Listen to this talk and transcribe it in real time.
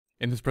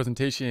In this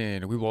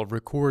presentation, we will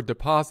record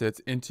deposits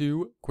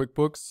into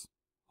QuickBooks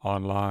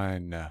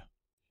Online.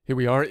 Here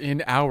we are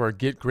in our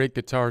Get Great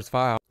Guitars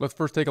file. Let's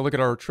first take a look at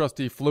our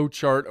trusty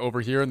flowchart over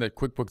here in the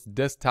QuickBooks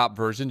desktop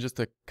version, just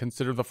to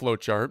consider the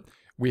flowchart.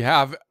 We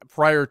have,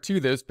 prior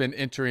to this, been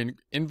entering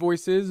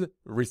invoices,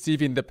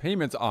 receiving the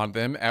payments on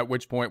them, at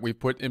which point we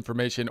put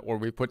information or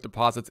we put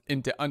deposits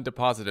into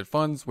undeposited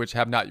funds, which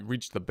have not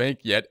reached the bank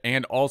yet,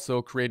 and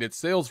also created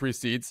sales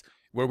receipts,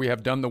 where we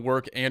have done the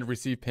work and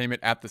received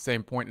payment at the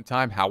same point in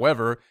time.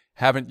 However,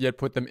 haven't yet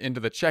put them into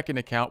the checking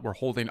account. We're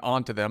holding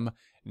on to them.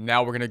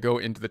 Now we're going to go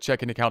into the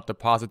checking account,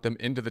 deposit them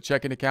into the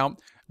checking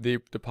account. The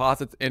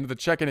deposits into the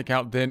checking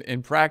account then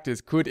in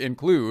practice could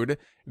include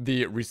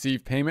the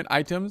received payment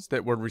items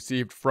that were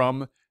received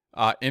from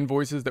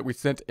invoices that we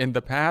sent in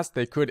the past.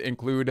 They could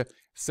include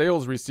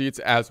sales receipts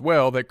as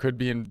well that could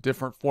be in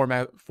different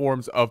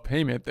forms of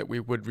payment that we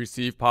would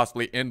receive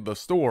possibly in the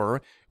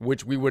store,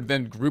 which we would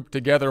then group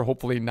together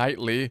hopefully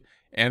nightly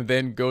and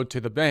then go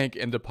to the bank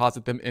and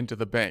deposit them into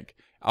the bank.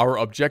 Our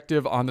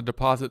objective on the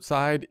deposit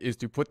side is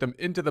to put them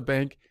into the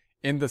bank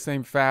in the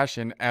same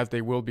fashion as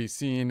they will be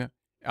seen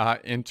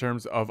in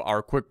terms of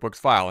our QuickBooks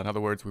file. In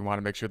other words, we want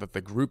to make sure that the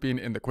grouping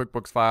in the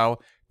QuickBooks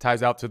file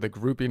ties out to the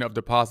grouping of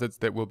deposits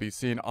that will be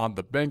seen on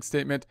the bank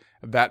statement,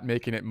 that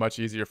making it much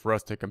easier for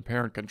us to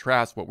compare and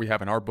contrast what we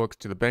have in our books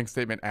to the bank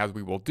statement, as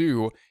we will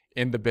do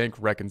in the bank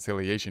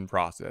reconciliation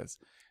process.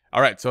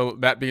 All right, so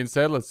that being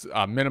said, let's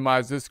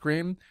minimize this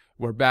screen.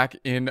 We're back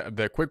in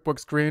the QuickBooks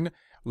screen.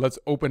 Let's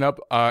open up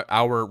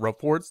our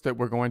reports that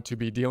we're going to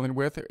be dealing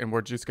with, and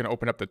we're just going to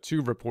open up the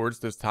two reports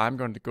this time. I'm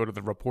going to go to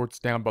the reports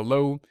down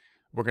below.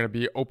 We're going to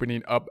be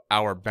opening up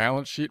our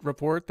balance sheet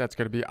report. That's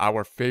going to be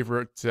our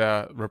favorite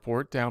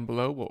report down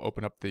below. We'll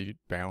open up the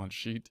balance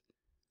sheet.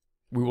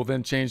 We will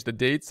then change the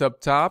dates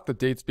up top, the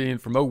dates being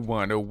from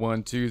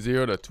 01/01/20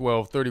 to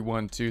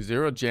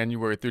 12/31/20,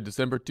 January through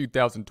December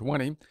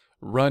 2020.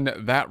 Run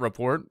that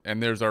report,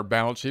 and there's our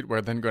balance sheet.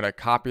 We're then going to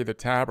copy the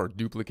tab or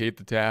duplicate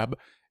the tab.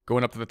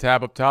 Going up to the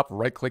tab up top,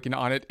 right-clicking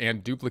on it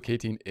and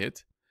duplicating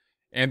it.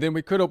 And then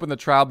we could open the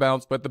trial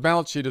balance, but the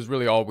balance sheet is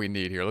really all we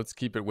need here. Let's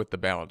keep it with the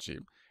balance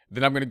sheet.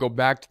 Then I'm going to go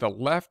back to the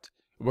left.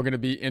 We're going to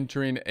be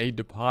entering a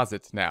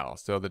deposit now.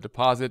 So the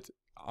deposit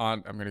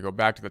I'm going to go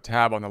back to the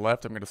tab on the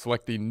left. I'm going to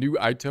select the new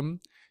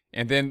item.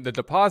 And then the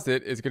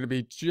deposit is going to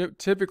be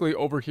typically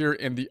over here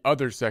in the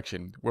other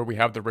section where we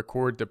have the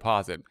record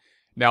deposit.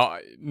 Now,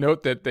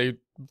 note that they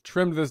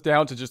trimmed this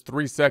down to just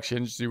 3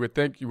 sections. You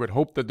would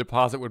hope the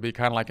deposit would be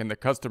kind of like in the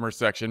customer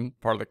section,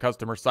 part of the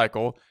customer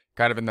cycle,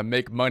 kind of in the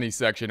make money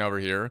section over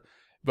here.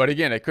 But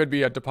again, it could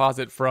be a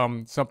deposit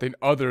from something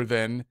other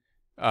than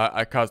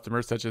a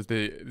customer, such as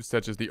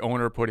the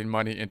owner putting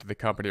money into the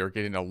company or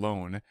getting a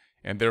loan,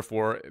 and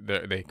therefore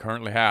they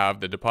currently have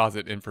the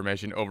deposit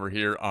information over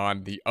here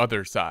on the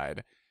other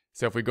side.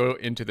 So if we go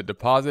into the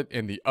deposit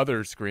in the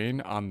other screen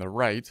on the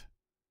right,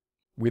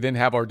 we then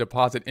have our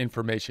deposit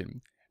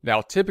information.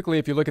 Now, typically,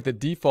 if you look at the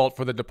default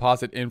for the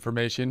deposit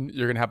information,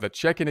 you're going to have the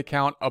checking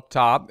account up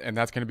top, and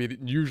that's going to be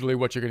usually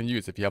what you're going to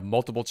use. If you have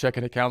multiple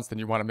checking accounts, then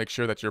you want to make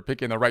sure that you're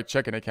picking the right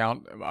checking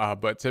account.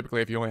 But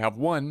typically, if you only have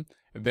one,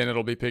 then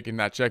it'll be picking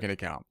that checking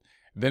account.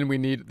 Then we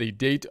need the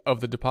date of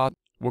the deposit.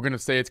 We're going to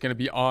say it's going to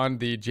be on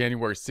the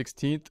January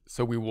 16th,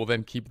 so we will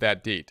then keep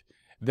that date.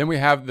 Then we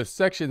have the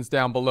sections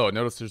down below.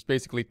 Notice there's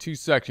basically 2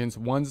 sections.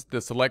 One's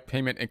the select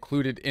payment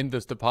included in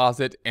this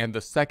deposit, and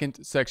the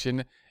second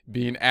section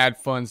being add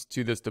funds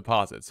to this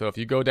deposit. So if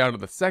you go down to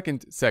the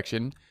second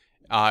section,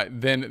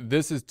 then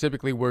this is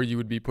typically where you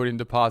would be putting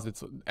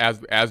deposits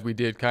as we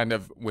did kind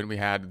of when we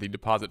had the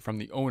deposit from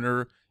the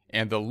owner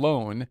and the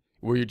loan,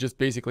 where you're just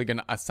basically going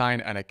to assign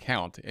an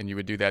account, and you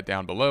would do that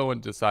down below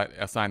and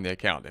assign the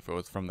account. If it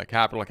was from the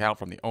capital account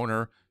from the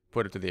owner,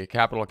 put it to the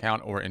capital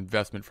account, or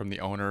investment from the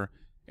owner,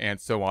 and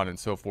so on and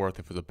so forth.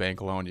 If it was a bank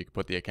loan, you could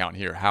put the account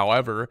here.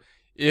 However,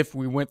 if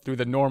we went through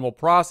the normal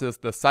process,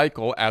 the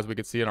cycle, as we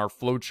could see in our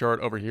flow chart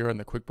over here in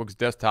the QuickBooks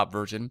desktop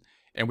version,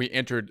 and we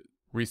entered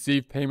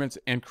receive payments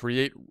and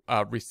create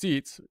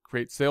receipts,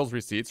 create sales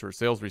receipts or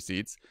sales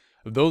receipts,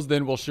 those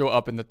then will show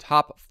up in the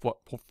top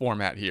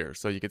format here.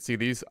 So you can see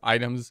these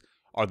items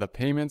are the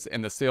payments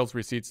and the sales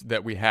receipts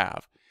that we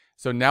have.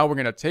 So now we're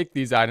going to take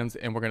these items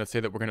and we're going to say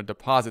that we're going to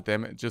deposit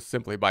them just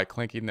simply by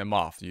clicking them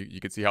off.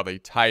 You can see how they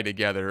tie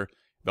together.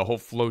 The whole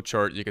flow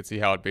chart, you can see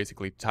how it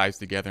basically ties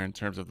together in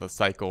terms of the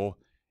cycle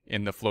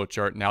in the flow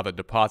chart. Now the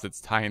deposits,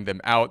 tying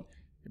them out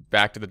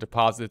back to the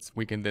deposits,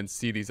 we can then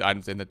see these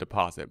items in the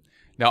deposit.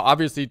 Now,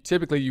 obviously,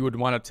 typically you would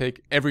want to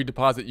take every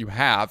deposit you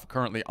have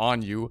currently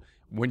on you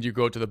when you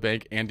go to the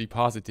bank and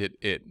deposit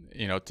it,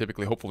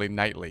 typically, hopefully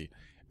nightly.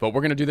 But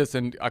we're going to do this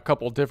in a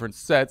couple different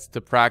sets to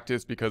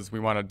practice, because we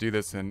want to do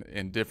this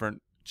in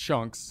different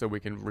chunks so we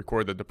can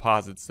record the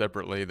deposits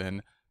separately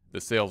than the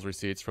sales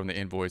receipts from the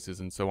invoices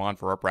and so on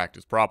for our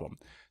practice problem.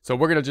 So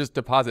we're going to just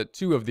deposit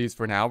 2 of these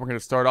for now. We're going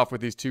to start off with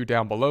these 2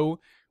 down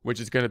below, which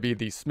is going to be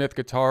the Smith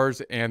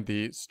guitars and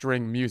the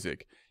string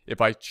music.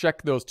 If I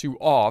check those 2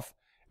 off,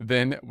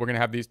 Then we're going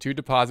to have these two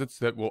deposits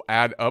that will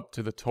add up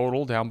to the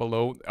total down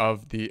below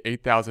of the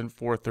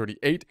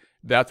 $8,438.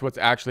 That's what's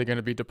actually going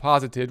to be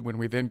deposited. When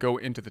we then go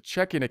into the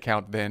checking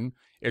account, then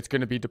it's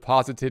going to be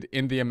deposited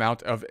in the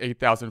amount of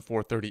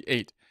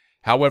 $8,438.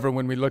 However,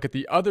 when we look at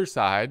the other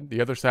side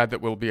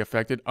that will be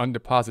affected,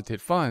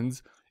 undeposited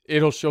funds,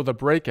 it'll show the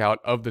breakout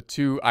of the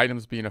two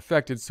items being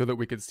affected so that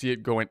we can see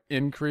it going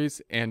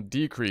increase and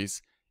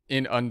decrease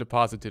in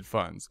undeposited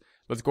funds.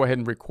 Let's go ahead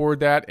and record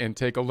that and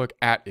take a look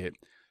at it.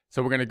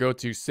 So we're going to go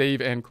to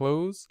Save and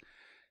Close.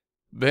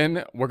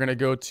 Then we're going to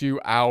go to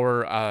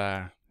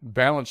our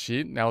balance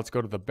sheet. Now let's go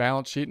to the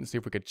balance sheet and see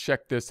if we could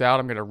check this out.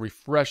 I'm going to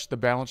refresh the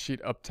balance sheet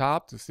up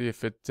top to see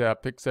if it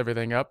picks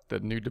everything up, the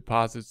new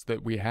deposits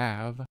that we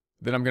have.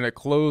 Then I'm going to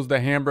close the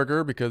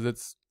hamburger because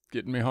it's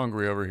getting me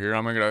hungry over here.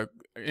 I'm going to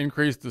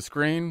increase the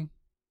screen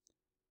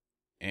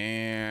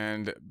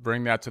and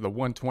bring that to the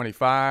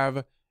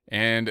 125.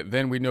 And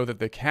then we know that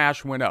the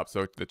cash went up.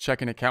 So the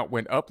checking account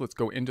went up. Let's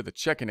go into the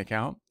checking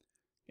account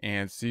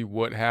and see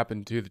what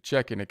happened to the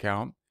checking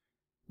account.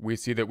 We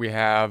see that we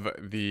have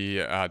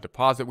the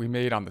deposit we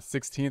made on the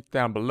 16th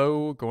down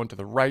below. Going to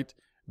the right,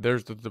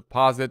 there's the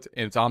deposit,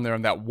 and it's on there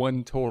on that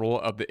one total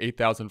of the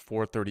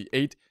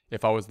 $8,438.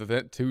 If I was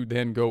to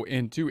then go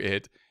into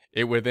it,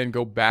 it would then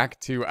go back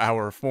to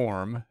our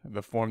form,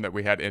 the form that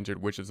we had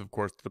entered, which is, of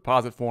course, the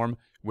deposit form,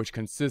 which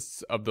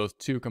consists of those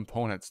two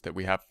components that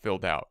we have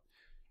filled out.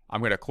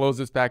 I'm going to close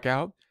this back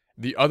out.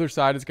 The other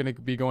side is going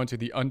to be going to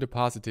the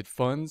undeposited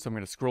funds. So I'm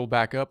going to scroll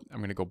back up. I'm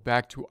going to go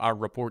back to our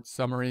report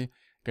summary.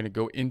 Going to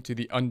go into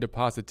the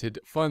undeposited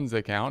funds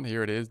account.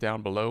 Here it is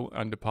down below,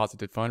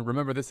 undeposited fund.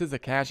 Remember, this is a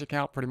cash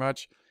account pretty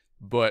much,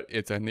 but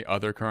it's in the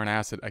other current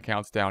asset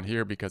accounts down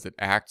here because it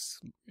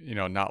acts,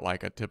 not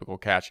like a typical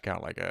cash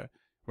account.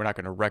 We're not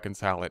going to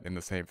reconcile it in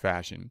the same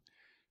fashion.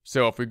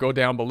 So if we go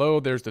down below,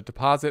 there's the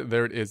deposit.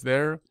 There it is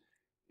there.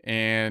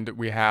 And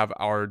we have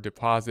our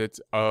deposit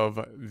of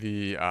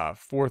the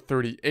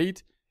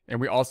 438.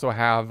 And we also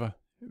have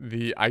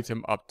the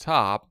item up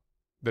top,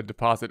 the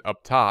deposit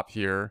up top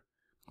here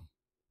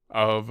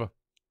of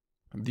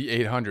the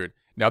 800.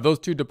 Now those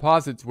two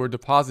deposits were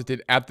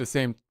deposited at the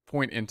same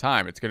point in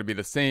time. It's going to be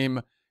the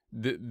same,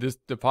 this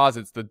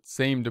deposit's the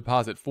same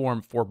deposit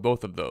form for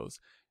both of those.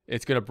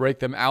 It's going to break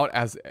them out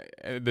as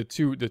the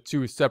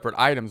two separate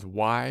items.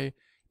 Why?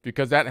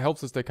 Because that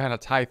helps us to kind of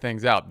tie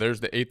things out. There's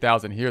the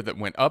 8,000 here that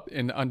went up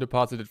in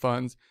undeposited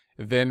funds.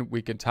 Then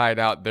we can tie it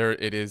out. There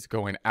it is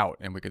going out,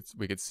 and we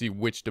could see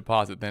which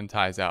deposit then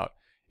ties out,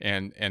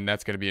 and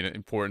that's going to be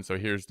important. So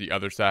here's the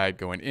other side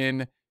going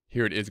in.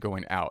 Here it is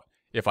going out.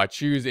 If I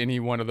choose any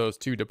one of those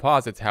two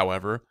deposits,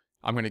 however,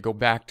 I'm going to go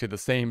back to the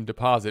same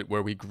deposit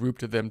where we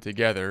grouped them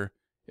together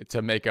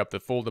to make up the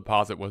full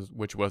deposit,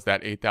 which was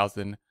that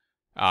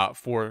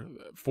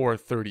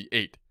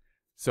 8,438.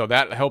 So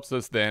that helps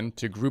us then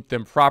to group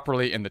them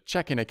properly in the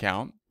checking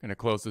account. I'm going to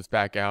close this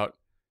back out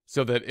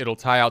so that it'll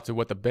tie out to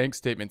what the bank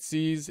statement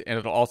sees, and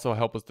it'll also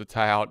help us to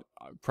tie out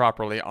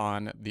properly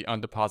on the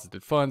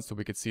undeposited funds so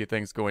we could see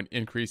things going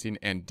increasing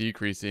and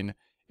decreasing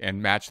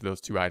and match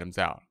those two items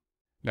out.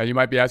 Now you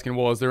might be asking,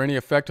 well, is there any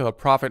effect to the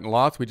profit and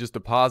loss? We just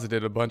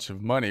deposited a bunch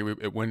of money.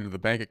 It went into the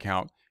bank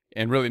account.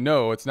 And really,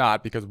 no, it's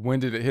not, because when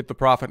did it hit the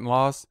profit and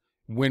loss?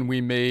 When we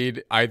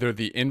made either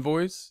the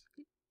invoice,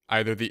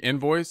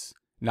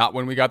 not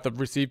when we got the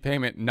received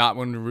payment, not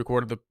when we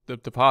recorded the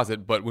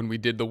deposit, but when we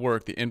did the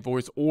work, the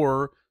invoice,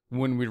 or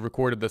when we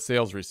recorded the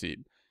sales receipt.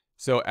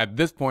 So at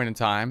this point in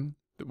time,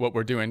 what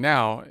we're doing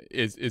now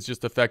is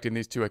just affecting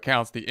these two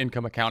accounts. The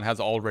income account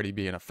has already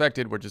been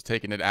affected. We're just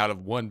taking it out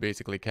of one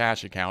basically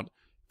cash account,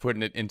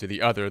 putting it into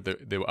the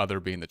other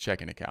being the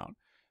checking account.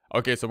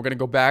 Okay, so we're going to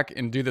go back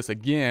and do this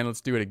again.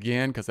 Let's do it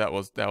again because that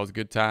was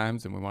good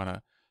times, and we want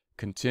to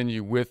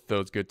continue with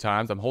those good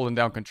times. I'm holding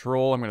down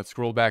Control. I'm going to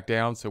scroll back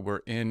down so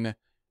we're in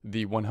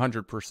the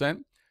 100%.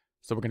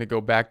 So we're going to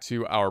go back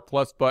to our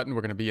plus button.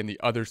 We're going to be in the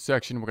other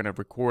section. We're going to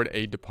record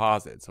a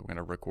deposit. So we're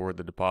going to record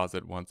the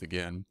deposit once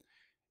again.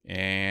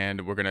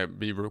 And we're going to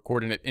be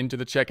recording it into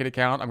the checking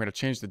account. I'm going to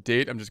change the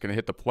date. I'm just going to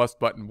hit the plus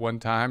button one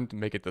time to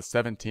make it the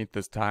 17th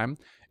this time.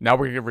 Now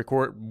we are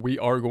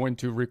going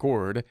to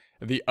record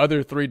the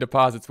other three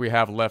deposits we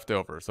have left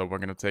over. So we're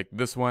going to take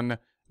this one,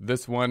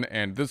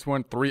 and this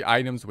one, 3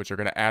 items, which are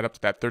going to add up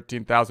to that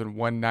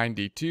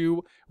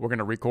 13,192. We're going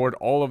to record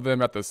all of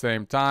them at the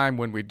same time.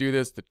 When we do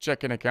this, the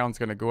checking account is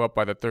going to go up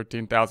by the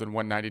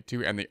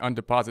 13,192, and the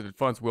undeposited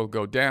funds will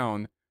go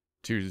down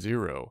to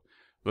 0.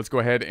 Let's go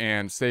ahead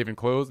and save and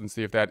close and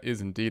see if that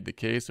is indeed the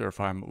case, or if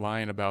I'm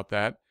lying about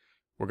that.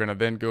 We're going to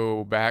then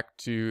go back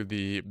to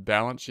the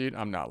balance sheet.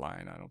 I'm not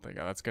lying. I don't think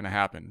that's going to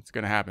happen. It's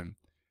going to happen.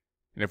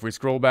 And if we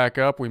scroll back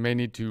up, we may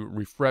need to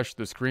refresh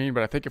the screen,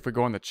 but I think if we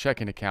go on the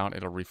checking account,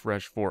 it'll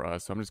refresh for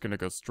us. So I'm just going to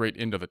go straight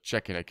into the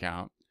checking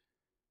account.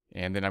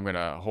 And then I'm going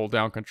to hold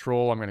down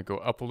Control. I'm going to go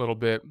up a little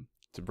bit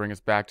to bring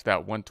us back to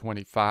that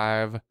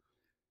 125.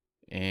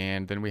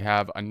 And then we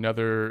have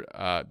another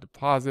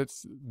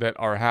deposits that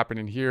are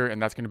happening here,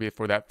 and that's going to be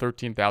for that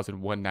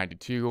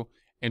 13,192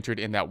 entered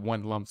in that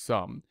one lump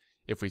sum.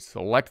 If we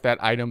select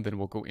that item, then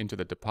we'll go into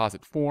the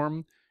deposit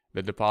form.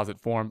 the deposit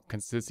form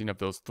consisting of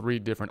those 3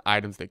 different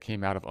items that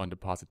came out of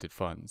undeposited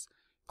funds.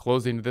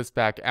 Closing this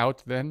back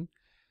out then,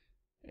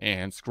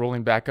 and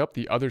scrolling back up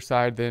the other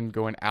side, then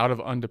going out of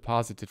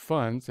undeposited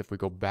funds, if we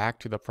go back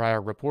to the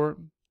prior report,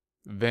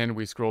 then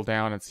we scroll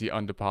down and see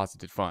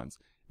undeposited funds.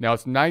 Now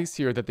it's nice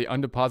here that the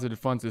undeposited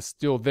funds is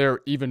still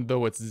there even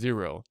though it's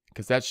 0,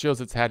 because that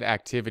shows it's had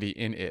activity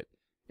in it.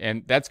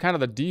 And that's kind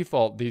of the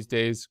default these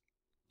days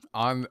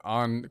on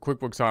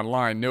QuickBooks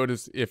Online.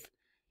 Notice if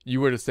you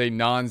were to say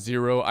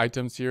non-zero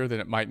items here, then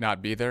it might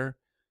not be there.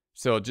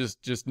 So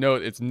just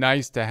note, it's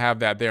nice to have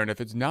that there. And if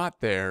it's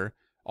not there,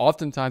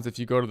 oftentimes if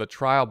you go to the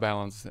trial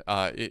balance,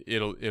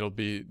 it'll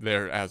be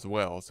there as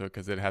well. So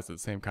because it has the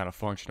same kind of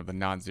function of the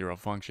non-zero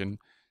function.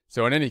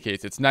 So in any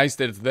case, it's nice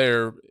that it's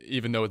there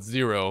even though it's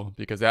 0,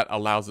 because that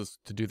allows us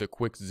to do the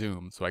quick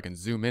zoom. So I can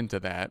zoom into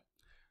that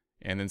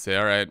and then say,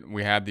 all right,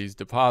 we had these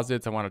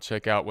deposits. I want to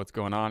check out what's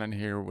going on in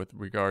here with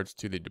regards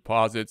to the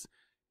deposits.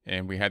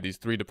 And we had these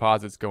 3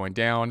 deposits going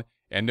down.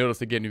 And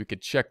notice again, we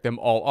could check them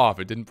all off.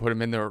 It didn't put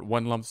them in there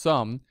one lump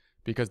sum,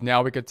 because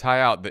now we could tie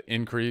out the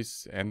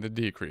increase and the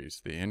decrease,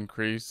 the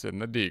increase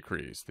and the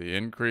decrease, the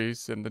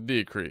increase and the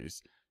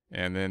decrease,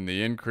 and then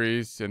the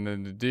increase and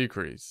then the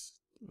decrease.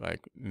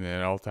 Like, and then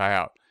it'll tie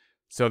out.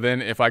 So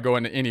then if I go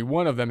into any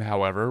one of them,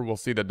 however, we'll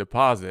see the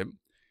deposit.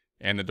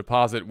 And the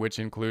deposit, which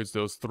includes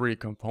those 3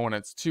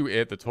 components to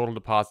it, the total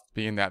deposit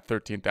being that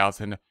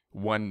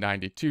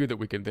 $13,192 that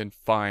we can then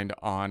find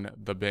on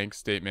the bank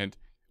statement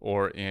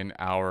or in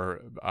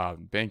our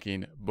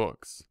banking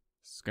books.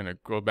 It's going to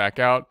go back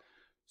out,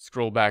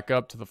 scroll back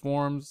up to the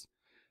forms.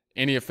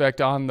 Any effect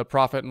on the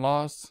profit and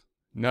loss?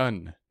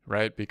 None,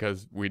 right?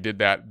 Because we did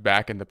that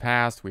back in the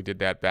past. We did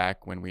that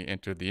back when we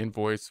entered the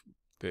invoice.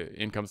 The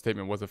income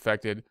statement was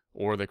affected,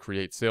 or the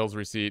create sales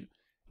receipt.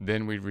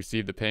 Then we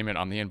receive the payment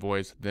on the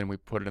invoice. Then we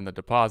put it in the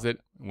deposit.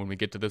 When we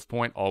get to this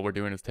point, all we're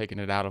doing is taking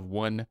it out of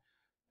one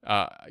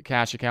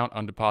cash account,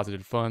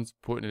 undeposited funds,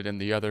 putting it in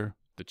the other,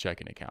 the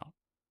checking account.